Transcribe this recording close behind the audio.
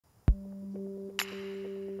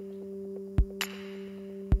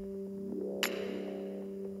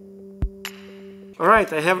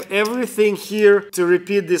Alright, I have everything here to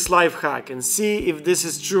repeat this life hack and see if this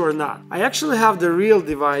is true or not. I actually have the real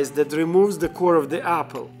device that removes the core of the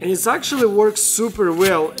apple. And it actually works super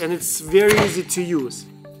well and it's very easy to use.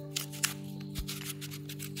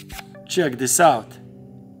 Check this out.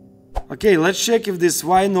 Okay, let's check if this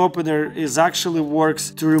wine opener actually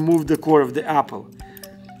works to remove the core of the apple.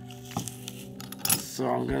 So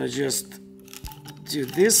I'm gonna just do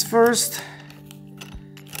this first.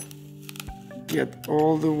 Get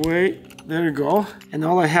all the way. There you go. And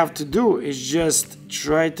all I have to do is just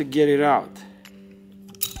try to get it out.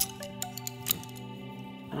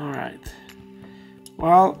 Alright.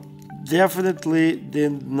 Well, definitely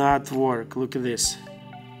did not work. Look at this.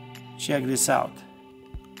 Check this out.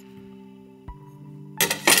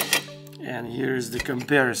 And here's the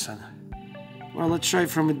comparison. Well, let's try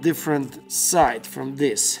from a different side, from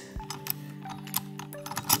this.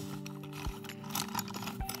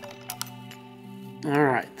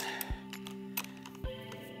 Alright.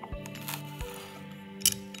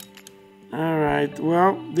 Alright,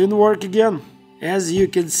 well, didn't work again. As you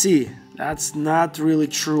can see, that's not really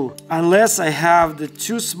true. Unless I have the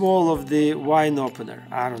too small of the wine opener.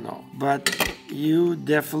 I don't know. But you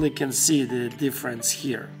definitely can see the difference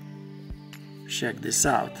here. Check this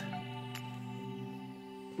out.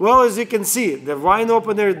 Well, as you can see, the wine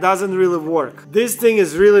opener doesn't really work. This thing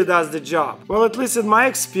really does the job. Well, at least in my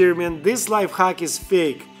experiment, this life hack is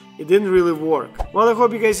fake. It didn't really work. Well, I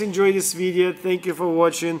hope you guys enjoyed this video. Thank you for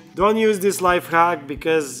watching. Don't use this life hack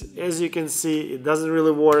because, as you can see, it doesn't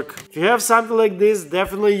really work. If you have something like this,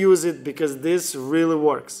 definitely use it because this really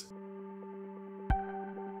works.